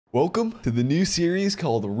Welcome to the new series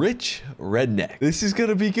called Rich Redneck. This is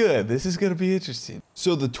gonna be good. This is gonna be interesting.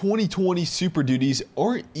 So the 2020 SuperDuties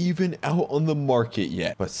aren't even out on the market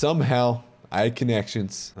yet, but somehow I had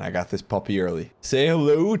connections and I got this puppy early. Say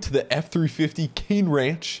hello to the F350 Cane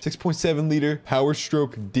Ranch 6.7 liter Power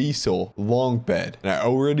Stroke diesel long bed. And I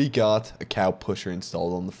already got a cow pusher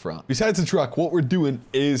installed on the front. Besides the truck, what we're doing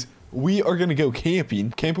is we are gonna go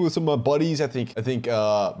camping with some of my buddies. I think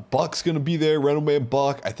Buck's gonna be there, Rental Man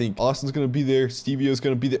Buck. I think Austin's gonna be there. Stevio's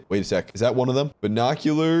gonna be there. Wait a sec, is that one of them?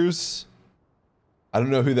 Binoculars. I don't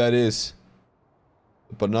know who that is.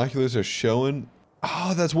 The binoculars are showing.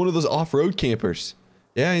 Oh, that's one of those off-road campers.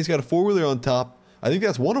 Yeah, he's got a four-wheeler on top. I think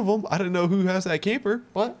that's one of them. I don't know who has that camper,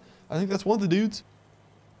 but I think that's one of the dudes.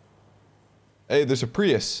 Hey, there's a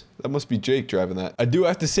Prius. That must be Jake driving that. I do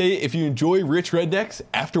have to say, if you enjoy Rich Rednecks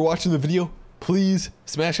after watching the video, please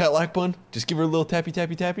smash that like button. Just give her a little tappy,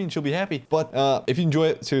 tappy, tappy, and she'll be happy. But if you enjoy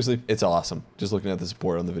it, seriously, it's awesome. Just looking at the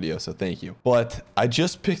support on the video, so thank you. But I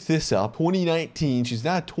just picked this up, 2019. She's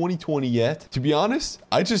not 2020 yet. To be honest,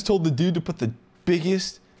 I just told the dude to put the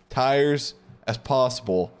biggest tires as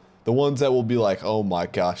possible. The ones that will be like, oh my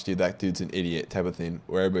gosh, dude, that dude's an idiot type of thing,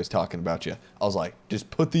 where everybody's talking about you. I was like,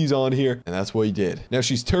 just put these on here, and that's what he did. Now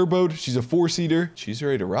she's turboed, she's a four-seater, she's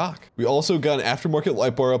ready to rock. We also got an aftermarket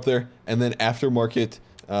light bar up there, and then aftermarket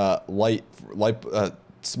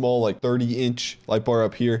small like 30-inch light bar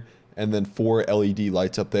up here, and then 4 LED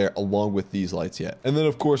lights up there, along with these lights yet. And then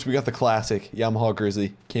of course we got the classic Yamaha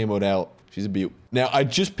Grizzly camoed out. She's a beaut. Now, I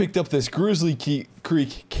just picked up this Grizzly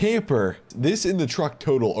Creek camper. This in the truck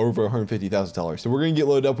total over $150,000. So we're gonna get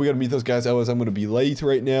loaded up. We gotta meet those guys. Otherwise, I'm gonna be late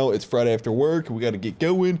right now. It's Friday after work. We gotta get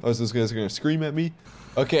going. Otherwise, those guys are gonna scream at me.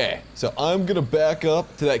 Okay, so I'm gonna back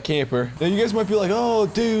up to that camper. Now, you guys might be like, oh,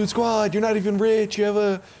 dude, squad, you're not even rich. You have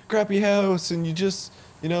a crappy house and you just,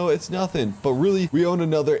 you know, it's nothing. But really, we own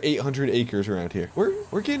another 800 acres around here.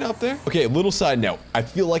 We're getting up there. Okay, little side note. I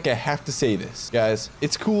feel like I have to say this, guys.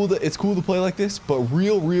 It's cool to play like this, but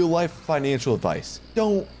real life financial advice.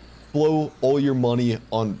 Don't blow all your money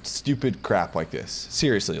on stupid crap like this.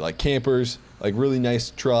 Seriously, like campers, like really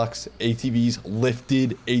nice trucks, ATVs,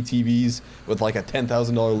 lifted ATVs with like a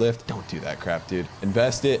 $10,000 lift. Don't do that crap, dude.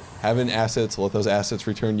 Invest it, have in assets, let those assets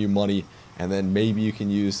return you money, and then maybe you can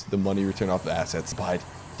use the money return off the assets to buy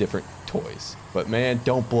different toys. But man,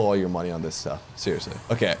 don't blow all your money on this stuff. Seriously.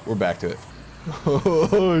 Okay, we're back to it.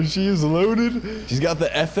 Oh, she is loaded. She's got the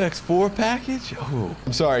FX4 package. Oh,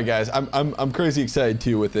 I'm sorry, guys. I'm crazy excited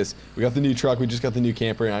too with this. We got the new truck. We just got the new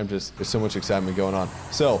camper, and there's so much excitement going on.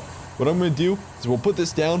 So what I'm gonna do is we'll put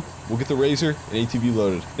this down. We'll get the Razor and ATV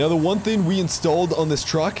loaded. Now, the one thing we installed on this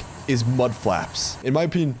truck is mud flaps. In my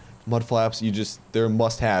opinion, mud flaps, they're a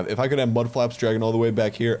must have. If I could have mud flaps dragging all the way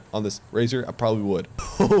back here on this Razor, I probably would.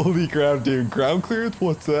 Holy crap, dude. Ground clearance?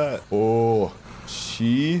 What's that? Oh,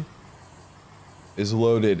 she is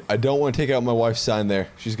loaded. I don't want to take out my wife's sign there.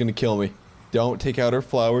 She's going to kill me. Don't take out her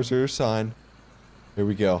flowers or her sign. Here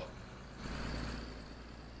we go.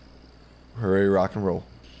 We're ready to rock and roll.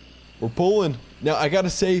 We're pulling. Now, I got to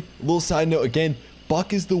say, a little side note again,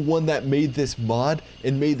 Buck is the one that made this mod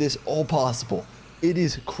and made this all possible. It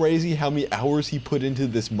is crazy how many hours he put into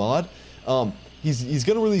this mod. He's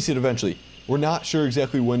going to release it eventually. We're not sure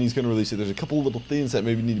exactly when he's going to release it. There's a couple of little things that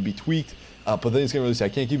maybe need to be tweaked, but then he's going to release it. I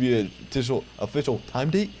can't give you an official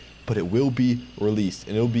time date, but it will be released,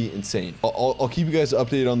 and it'll be insane. I'll keep you guys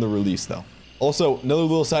updated on the release, though. Also, another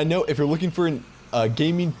little side note, if you're looking for a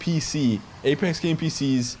gaming PC, Apex Game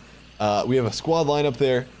PCs, we have a squad line up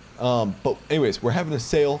there. But anyways, we're having a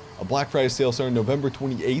sale, a Black Friday sale starting November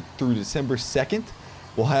 28th through December 2nd.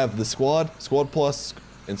 We'll have the Squad, Squad Plus,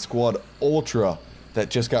 and Squad Ultra that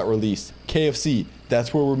just got released. KFC,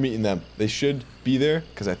 that's where we're meeting them. They should be there,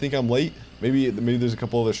 because I think I'm late. Maybe there's a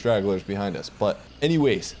couple other stragglers behind us. But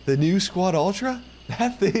anyways, the new Squad Ultra,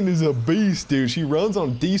 that thing is a beast, dude. She runs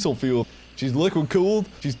on diesel fuel. She's liquid cooled.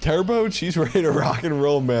 She's turboed. She's ready to rock and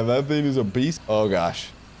roll, man. That thing is a beast. Oh, gosh.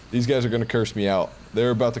 These guys are going to curse me out.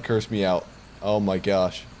 They're about to curse me out. Oh, my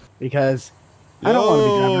gosh. Because I don't want to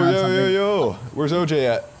be driving around something. Yo. Where's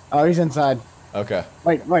OJ at? Oh, he's inside. Okay.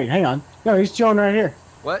 Wait, hang on. No, he's chilling right here.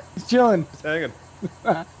 What? He's chilling. He's hanging.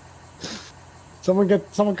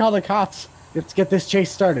 Someone call the cops. Let's get this chase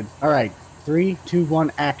started. All right. 3, 2,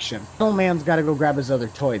 1, action. Old man's got to go grab his other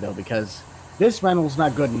toy, though, because this rental's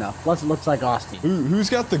not good enough. Plus, it looks like Austin. Who's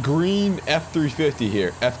got the green F350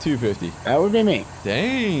 here? F250. That would be me.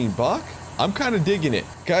 Dang, Buck. I'm kind of digging it.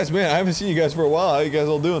 Guys, man, I haven't seen you guys for a while. How you guys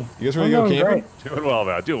all doing? You guys ready to go camping? Doing well,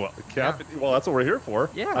 man. Doing well. Camping. Yeah. Well, that's what we're here for.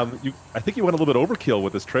 Yeah. I think you went a little bit overkill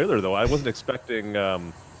with this trailer, though. I wasn't expecting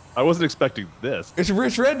I wasn't expecting this. It's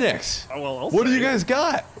Rich Rednecks. Oh, well, What do you guys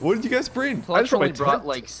got? What did you guys bring? Clutch brought my only brought tent.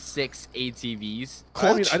 like 6 ATVs.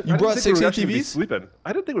 Clutch, I you brought didn't think 6 we were actually gonna be ATVs? sleeping.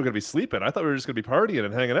 I didn't think we were gonna be sleeping. I thought we were just gonna be partying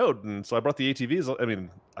and hanging out, and so I brought the ATVs. I mean,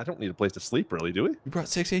 I don't need a place to sleep, really, do we? You brought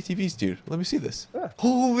 6 ATVs, dude. Let me see this. Yeah.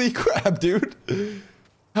 Holy crap, dude.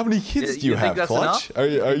 How many kids do you You think have, that's Clutch? enough? Are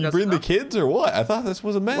You you think that's bringing the enough? kids or what? I thought this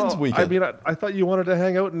was a men's Well, weekend. I mean, I thought you wanted to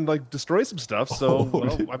hang out and like destroy some stuff, so Oh,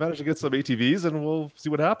 well, dude. I managed to get some ATVs, and we'll see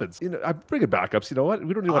what happens. You know, I'm bringing backups. You know what?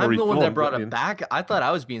 We don't even want to I'm the refill one that them, brought I a mean, back. I thought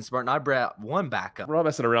I was being smart, and I brought one backup. We're not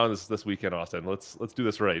messing around this weekend, Austin. Let's do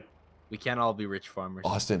this right. We can't all be rich farmers.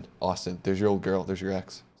 Austin, there's your old girl. There's your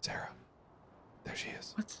ex. Sarah. There she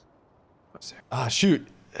is. What? Sarah. Ah, shoot.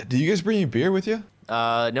 Do you guys bring any beer with you?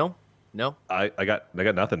 No. I got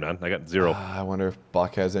nothing, man. I got zero. I wonder if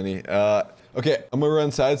Bach has any. Okay, I'm gonna run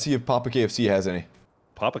inside see if Papa KFC has any.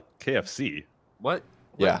 Papa KFC. What?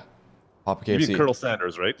 Yeah, Papa You KFC. mean Colonel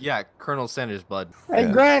Sanders, right? Yeah, Colonel Sanders, bud. Hey,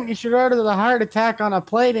 Yeah. Grant, you should order the heart attack on a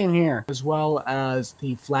plate in here. As well as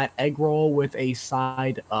the flat egg roll with a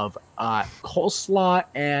side of coleslaw.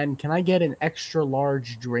 And can I get an extra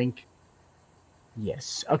large drink?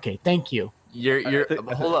 Yes. Okay, thank you. You're think-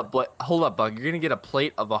 hold up, Bug. You're gonna get a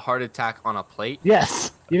plate of a heart attack on a plate.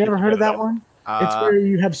 Yes. You never heard of that one? It's where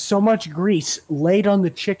you have so much grease laid on the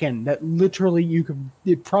chicken that literally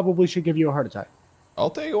it probably should give you a heart attack. I'll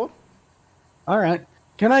take one. All right.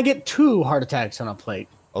 Can I get 2 heart attacks on a plate?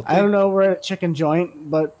 I'll take, I don't know. We're at a chicken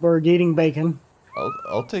joint, but we're eating bacon.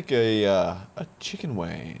 I'll take a chicken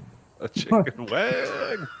wing. A chicken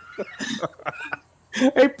wing.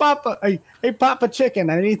 Hey Papa, hey Papa Chicken,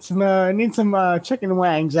 I need some chicken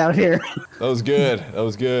wangs out here. That was good. That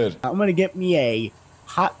was good. I'm gonna get me a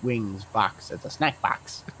hot wings box. It's a snack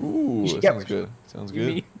box. Ooh, should that get sounds one. good. Sounds You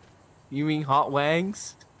good. mean, you mean hot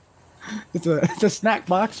wangs? It's a snack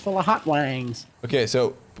box full of hot wangs. Okay,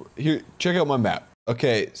 so here, check out my map.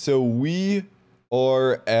 Okay, so we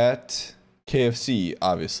are at KFC,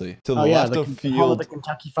 obviously. To the left of call it field. the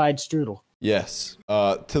Kentucky Fried Strudel. Yes.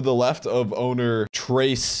 To the left of owner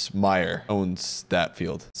Trace Meyer owns that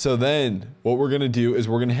field. So then what we're going to do is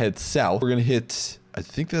we're going to head south. We're going to hit, I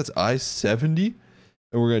think that's I-70.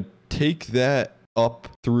 And we're going to take that up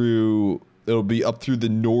through, it'll be up through the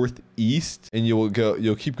northeast. And you'll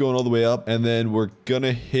keep going all the way up. And then we're going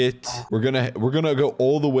to hit, we're going to go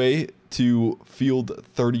all the way to field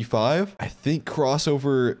 35. I think cross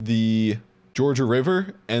over the Georgia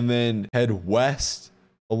River and then head west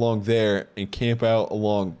along there and camp out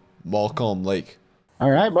along Malcolm Lake. All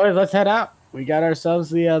right, boys, let's head out. We got ourselves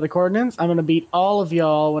the coordinates. I'm gonna beat all of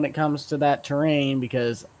y'all when it comes to that terrain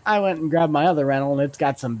because I went and grabbed my other rental and it's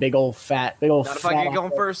got some big old Not if I fat. get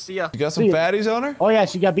going first. See ya. You got some See ya. fatties on her? Oh yeah,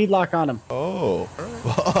 she got beadlock on him. Oh,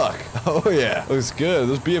 fuck. Oh, yeah. Looks good.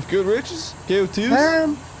 Those BF Good Riches?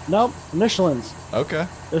 KO2s? Nope, Michelin's. Okay.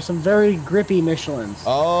 There's some very grippy Michelin's.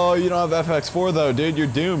 Oh, you don't have FX4, though, dude. You're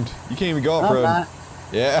doomed. You can't even go off-road. Not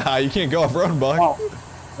Yeah, you can't go off-road, Buck. Oh,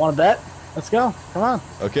 want to bet? Let's go. Come on.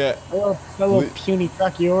 Okay. That little puny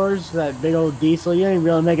truck of yours, that big old diesel, you ain't even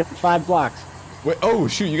really make it 5 blocks. Wait, oh,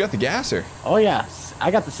 shoot. You got the gasser. Oh, yeah. I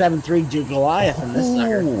got the 7.3 Duke Goliath in this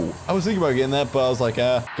sucker. Ooh. I was thinking about getting that, but I was like,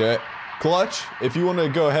 Okay. Clutch, if you want to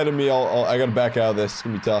go ahead of me, I got to back out of this. It's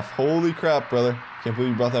going to be tough. Holy crap, brother. Can't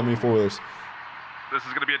believe you brought that many four-wheelers. This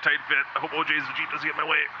is gonna be a tight fit. I hope OJ's Jeep doesn't get in my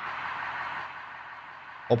way.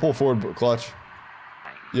 I'll pull forward, Clutch.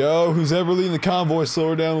 Yo, who's ever leading the convoy, slow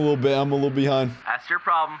her down a little bit. I'm a little behind. That's your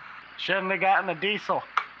problem. Shouldn't have gotten a diesel.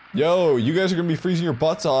 Yo, you guys are going to be freezing your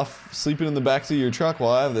butts off sleeping in the backseat of your truck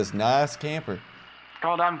while I have this nice camper. It's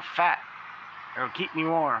called I'm fat. It'll keep me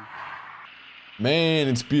warm. Man,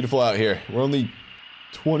 it's beautiful out here. We're only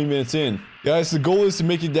 20 minutes in. Guys, the goal is to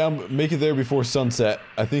make it there before sunset.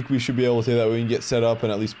 I think we should be able to, that we can get set up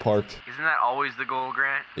and at least parked. Isn't that always the goal,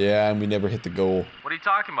 Grant? Yeah, and we never hit the goal. What are you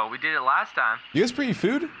talking about? We did it last time. You guys bring any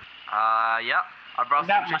food? Yep. I brought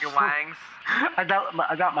Got some my chicken soup. wangs.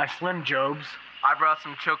 I got my Slim Jobs. I brought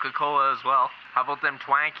some Coca-Cola as well. How about them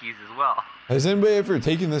Twankies as well? Has anybody ever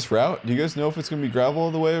taken this route? Do you guys know if it's going to be gravel all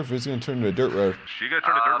the way or if it's going to turn into a dirt road? She gonna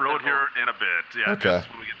turn to dirt road Pitbull. here in a bit. Yeah, Okay. just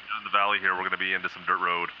when we get down the valley here, we're gonna be into some dirt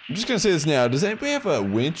road. I'm just going to say this now. Does anybody have a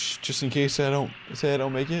winch just in case I don't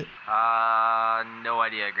make it? No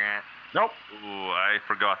idea, Grant. Nope. Ooh, I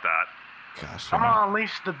forgot that. Gosh. Come on,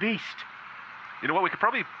 unleash the beast. You know what? We could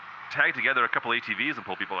probably tag together a couple ATVs and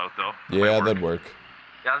pull people out, though. Yeah, that'd work.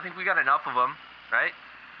 Yeah, I think we got enough of them, right?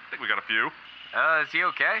 I think we got a few. Is he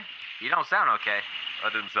okay? You don't sound okay.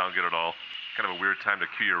 That didn't sound good at all. Kind of a weird time to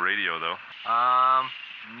cue your radio, though.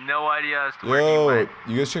 No idea as to where he Yo, went.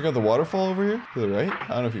 you guys check out the waterfall over here to the right? I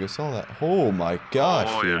don't know if you guys saw that. Oh my gosh,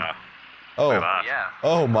 oh, dude. yeah. Oh. Yeah.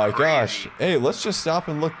 Oh my Crazy. gosh. Hey, let's just stop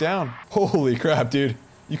and look down. Holy crap, dude.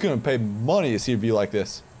 You couldn't pay money to see a view like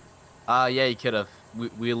this. Yeah, you could have.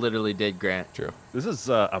 We literally did, Grant. True. This is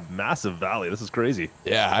a massive valley. This is crazy.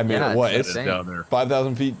 Yeah, I mean, Yeah, what? it's It's insane. Down there.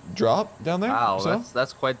 5,000 feet drop down there? Wow, So?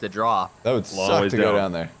 that's quite the drop. That would Long suck ways to go down.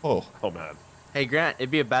 down there. Oh, Oh man. Hey, Grant, it'd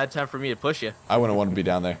be a bad time for me to push you. I wouldn't want to be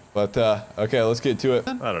down there. But, okay, let's get to it.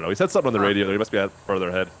 I don't know. He said something on the radio. He must be further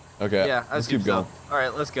ahead. Okay, Yeah, let's seems keep going. so. All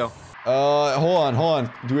right, let's go. Hold on.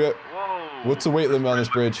 Do we have, Whoa. what's the weight limit on this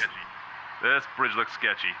bridge? This bridge looks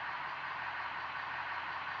sketchy.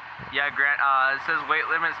 Yeah, Grant. It says weight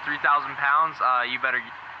limit's 3,000 pounds. You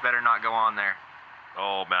better not go on there.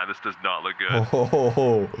 Oh man, this does not look good.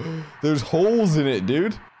 Oh, there's holes in it,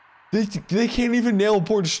 dude. They can't even nail a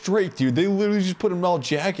board straight, dude. They literally just put a metal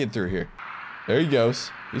jacket through here. There he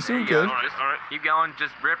goes. He's doing There you good. go. Just keep going.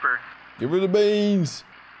 Just rip her. Give her the beans.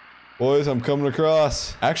 Boys, I'm coming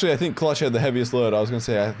across. Actually, I think Clutch had the heaviest load. I was going to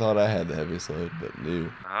say I thought I had the heaviest load, but no.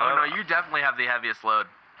 Oh no, you definitely have the heaviest load.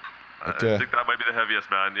 Okay. I think that might be the heaviest,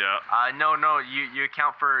 man. Yeah. No, you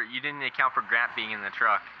you didn't account for Grant being in the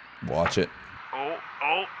truck. Watch it. Oh,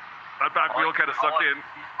 that back wheel kind of sucked in.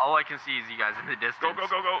 All I can see is you guys in the distance. Go.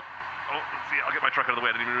 Oh, let's see. I'll get my truck out of the way.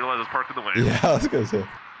 I didn't even realize it was parked in the way. Yeah, I was going to say.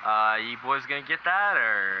 You boys gonna get that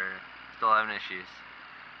or still having issues?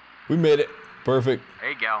 We made it. Perfect. There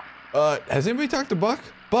you go. Has anybody talked to Buck?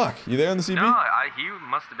 Buck, you there on the CB? No, he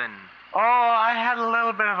must have been. Oh, I had a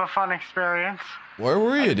little bit of a fun experience. Where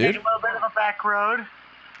were you, Take dude? a little bit of a back road.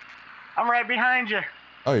 I'm right behind you.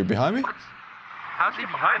 Oh, you're behind me? How's he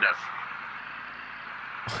behind us?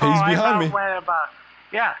 He's behind me.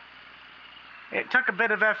 Yeah. It took a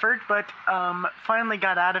bit of effort, but finally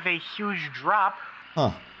got out of a huge drop.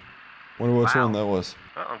 Huh. Wonder which Wow. one that was.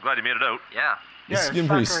 Oh, I'm glad you made it out. Yeah. This is Yeah, getting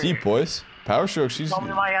pretty sucker. steep, boys. Power stroke, she's... Told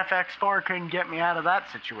me my FX4 couldn't get me out of that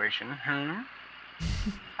situation.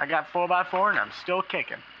 I got 4x4 and I'm still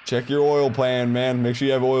kicking. Check your oil plan, man. Make sure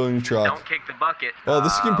you have oil in your truck. Don't kick the bucket. Oh,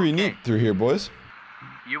 this is getting pretty Okay. neat through here, boys.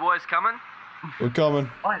 You boys coming? We're coming.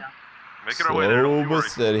 Oh, yeah. Making our way there. Don't Slow you but worry.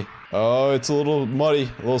 steady. Oh, it's a little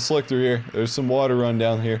muddy, a little slick through here. There's some water run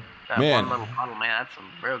down here. That Man, one little puddle, man, that's some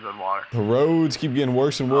real good water. the roads keep getting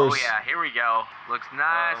worse and worse. Oh yeah, here we go. Looks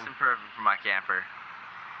nice and perfect for my camper.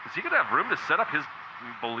 Is he gonna have room to set up his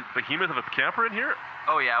behemoth of a camper in here?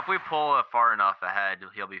 Oh yeah, if we pull far enough ahead,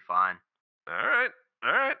 he'll be fine. All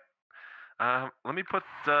right. Let me put.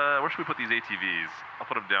 Where should we put these ATVs? I'll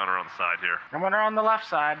put them down around the side here. And when they're on the left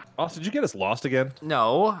side. Austin, did you get us lost again?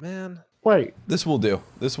 No, Man. Wait. This will do.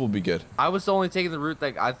 This will be good. I was only taking the route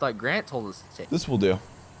that I thought Grant told us to take. This will do.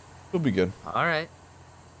 It'll be good. All right.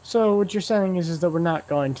 So what you're saying is that we're not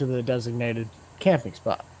going to the designated camping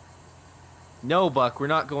spot. No, Buck, we're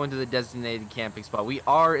not going to the designated camping spot. We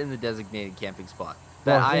are in the designated camping spot.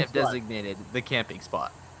 That Well, I have guess what? designated the camping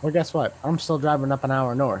spot. Well, guess what? I'm still driving up an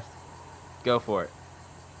hour north. Go for it.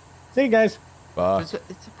 See you guys. Buck.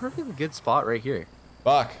 It's a perfectly good spot right here.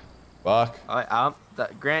 Buck. Buck.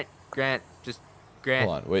 Grant, just Grant.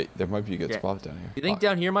 Hold on. Wait, there might be a good Grant. spot down here. You think Buck.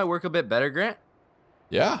 down here might work a bit better, Grant?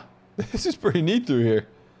 Yeah. This is pretty neat through here.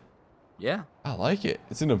 Yeah. I like it.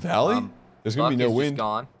 It's in a valley. There's going to Buck be no is just wind.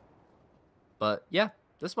 gone. But yeah,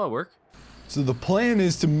 this might work. So the plan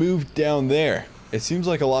is to move down there. It seems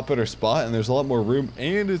like a lot better spot and there's a lot more room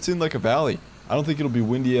and it's in like a valley. I don't think it'll be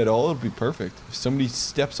windy at all. It'll be perfect. If somebody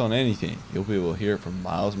steps on anything, you'll be able to hear it from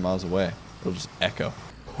miles and miles away. It'll just echo.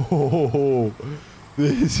 Oh,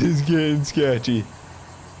 this is getting sketchy.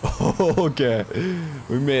 Okay,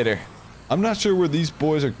 we made her. I'm not sure where these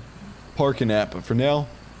boys are parking at, but for now,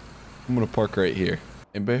 I'm gonna park right here.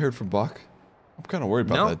 Anybody heard from Buck? I'm kind of worried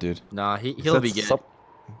about No. that dude. Nah, he'll be good.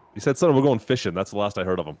 He said something about going fishing. That's the last I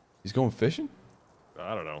heard of him. He's going fishing?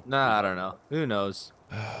 I don't know. Nah, I don't know. Who knows?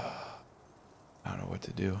 I don't know what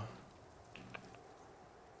to do.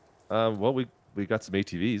 Well, we got some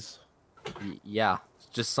ATVs. Yeah,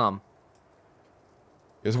 just some.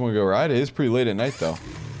 You guys want to go ride? It is pretty late at night though.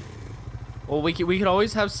 Well, we could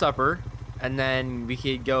always have supper, and then we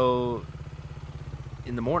could go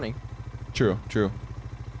in the morning. True.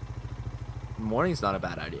 Morning's not a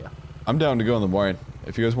bad idea. I'm down to go in the morning.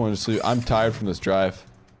 If you guys want to sleep, I'm tired from this drive.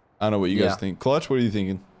 I don't know what you guys Yeah. think. Clutch, what are you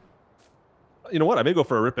thinking? You know what? I may go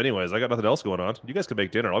for a rip anyways. I got nothing else going on. You guys can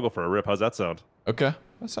make dinner. I'll go for a rip. How's that sound? Okay,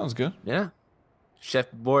 that sounds good. Yeah. Chef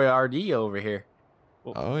Boyardee over here.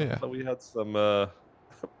 Well, Oh, yeah. I thought we had some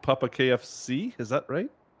Papa KFC. Is that right?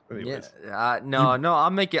 Anyways. Yeah. No,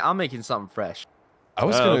 I'm making something fresh. I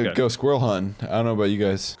was Oh, gonna okay. go squirrel hunting. I don't know about you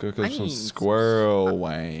guys. Go catch some Nice. squirrel,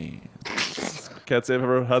 Wayne. Can't say I've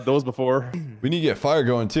ever had those before. We need to get fire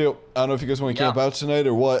going too. I don't know if you guys want to camp Yeah. out tonight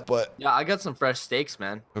or what, but Yeah, I got some fresh steaks,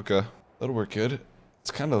 man. okay. That'll work good.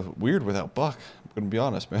 It's kind of weird without Buck. I'm gonna be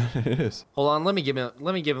honest, man. It is. Hold on, let me give him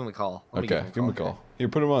a call. Okay, give him a call. Here,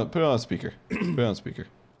 put it on speaker. Put it on speaker.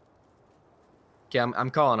 Okay,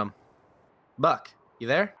 I'm calling him. Buck, you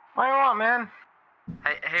there? What do you want, man?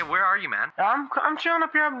 Hey, where are you, man? I'm chilling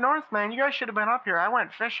up here up north, man. You guys should have been up here. I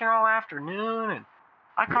went fishing all afternoon, and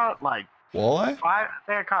I caught like Walleye? I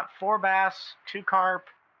think I caught 4 bass, 2 carp,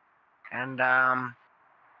 and I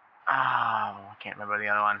can't remember the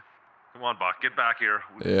other one. Come on, Buck. Get back here.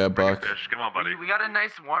 Yeah, Buck. Fish. Come on, buddy. We got a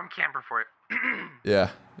nice warm camper for you. Yeah,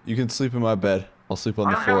 you can sleep in my bed. I'll sleep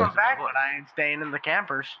on the I'm floor. coming back, but I ain't staying in the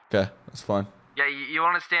campers. Okay, that's fine. Yeah, you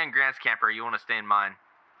want to stay in Grant's camper. You want to stay in mine.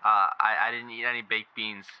 I didn't eat any baked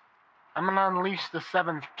beans. I'm gonna unleash the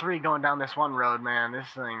 7.3 going down this one road, man. This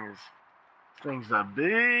thing's a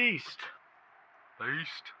beast.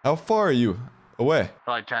 How far are you away?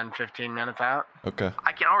 Probably 10, 15 minutes out. Okay.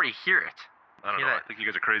 I can already hear it. I don't know. I think you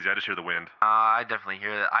guys are crazy. I just hear the wind. I definitely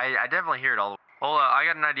hear that. I definitely hear it all. Hold on, I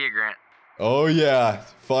got an idea, Grant. Oh yeah,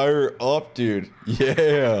 fire up, dude.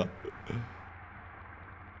 Yeah.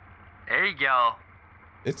 There you go.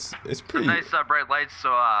 It's Some pretty. nice bright lights so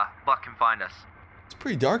Buck can find us. It's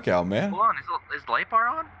pretty dark out, man. Hold on, is the light bar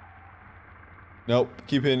on? Nope,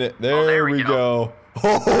 keep hitting it. There, there we we go.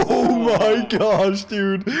 Oh my gosh,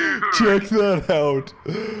 dude. Check that out.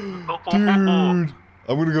 Dude. I'm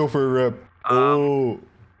gonna go for a rip. Oh.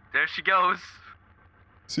 There she goes.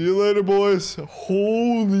 See you later, boys.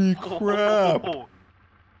 Holy crap.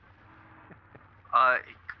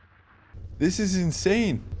 This is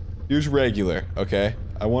insane. Here's regular, okay?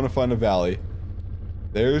 I want to find a valley.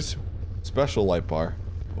 There's special light bar.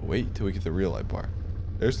 But wait till we get the real light bar.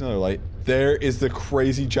 There's another light. There is the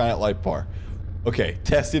crazy giant light bar. Okay,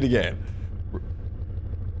 test it again.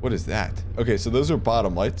 What is that? Okay, so those are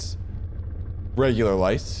bottom lights. Regular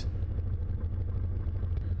lights.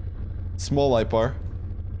 Small light bar.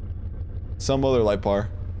 Some other light bar.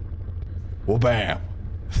 Well, bam.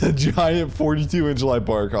 The giant 42-inch light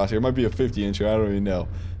bar across here. It might be a 50-incher. I don't even know.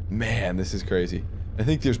 Man, this is crazy. I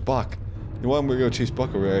think there's Buck. You know what? I'm going to go chase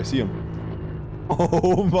Buck over there. I see him.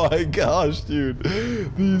 Oh my gosh, dude.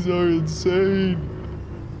 These are insane.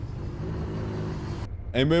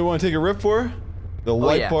 Anybody want to take a rip for her? The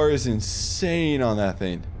light bar is insane on that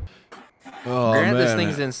thing. Oh, Grant, man. this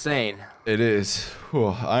thing's insane. It is. Whew.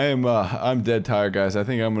 I'm dead tired, guys. I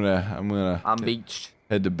think I'm gonna I'm beached.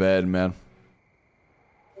 head to bed, man.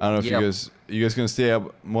 I don't know if you guys gonna stay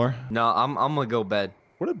up more? No, I'm gonna go bed.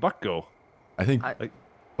 Where did Buck go? I think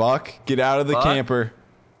Buck, get out of the camper.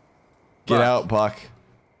 Get out, Buck.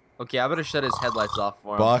 Okay, I better shut his headlights off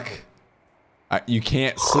for him. Buck, you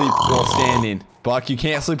can't sleep while standing. Buck, you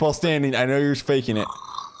can't sleep while standing. I know you're faking it.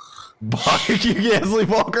 Buck, you can't sleep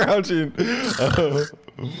while crouching.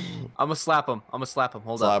 I'm gonna slap him. Hold Slap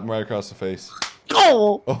up. him right across the face.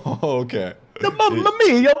 Oh! Oh, okay. Mamma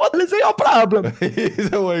mia, what is your problem?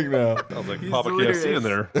 He's awake now. Sounds like Papa KFC in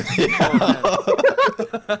there.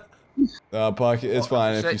 Buck, it's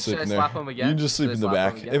fine if you sleep in there. Slap him again? You can just sleep in the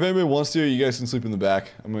back. If anybody wants to, you guys can sleep in the back.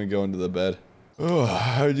 I'm gonna go into the bed. Oh,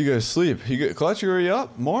 how did you guys sleep? Clutch, you already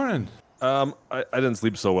up? Morning. I didn't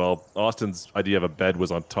sleep so well. Austin's idea of a bed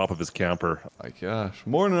was on top of his camper. My gosh.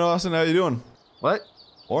 Morning, Austin. How you doing? What?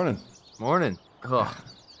 Morning. Morning. Ugh.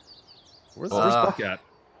 Where's Buck at?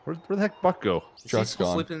 Where the heck Buck go? Is he Truck's still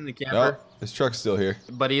gone. sleeping in the camper? No, his truck's still here.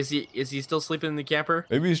 But is he still sleeping in the camper?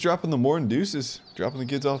 Maybe he's dropping the morning deuces. Dropping the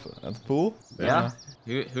kids off at the pool. Yeah.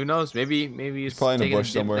 Who knows? Maybe he's probably in a taking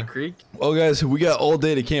bush dip in somewhere. the creek. Well, guys, we got all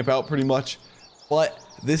day to camp out pretty much. But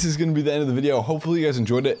this is going to be the end of the video. Hopefully you guys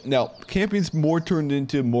enjoyed it. Now, camping's more turned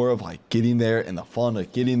into more of like getting there and the fun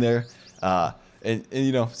of getting there. And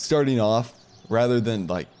you know, starting off rather than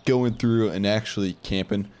like going through and actually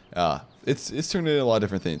camping. It's turned into a lot of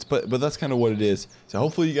different things. But that's kind of what it is. So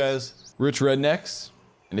hopefully you guys, Rich Rednecks.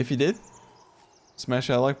 And if you did, smash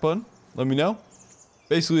that like button. Let me know.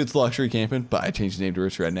 Basically, it's luxury camping, but I changed the name to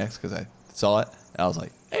Rich Rednecks because I saw it. And I was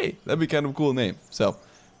like, hey, that'd be kind of a cool name. So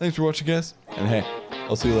thanks for watching, guys. And hey,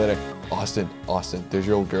 I'll see you later. Austin, there's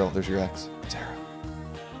your old girl. There's your ex, Sarah.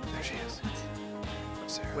 There she is.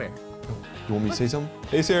 Sarah. Where? You want me to say something?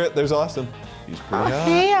 Hey, Sarah, there's Austin. He's pretty hot.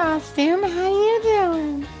 Hey, Austin, how you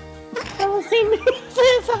doing? I haven't seen you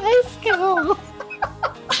since high school.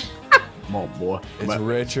 Come on, boy. It's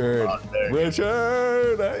Richard.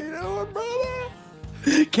 Richard, how you doing,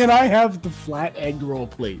 brother? Can I have the flat egg roll,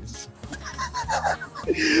 please?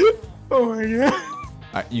 Oh my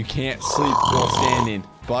god. You can't sleep while standing.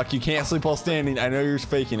 Buck, you can't sleep while standing. I know you're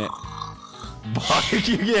faking it. Buck,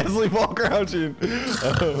 you can't sleep while crouching.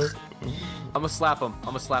 I'm gonna slap him.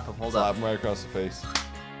 Hold Slap up. him right across the face.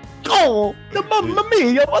 Oh, the mamma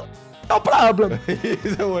mia, what? No problem.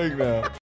 He's awake now.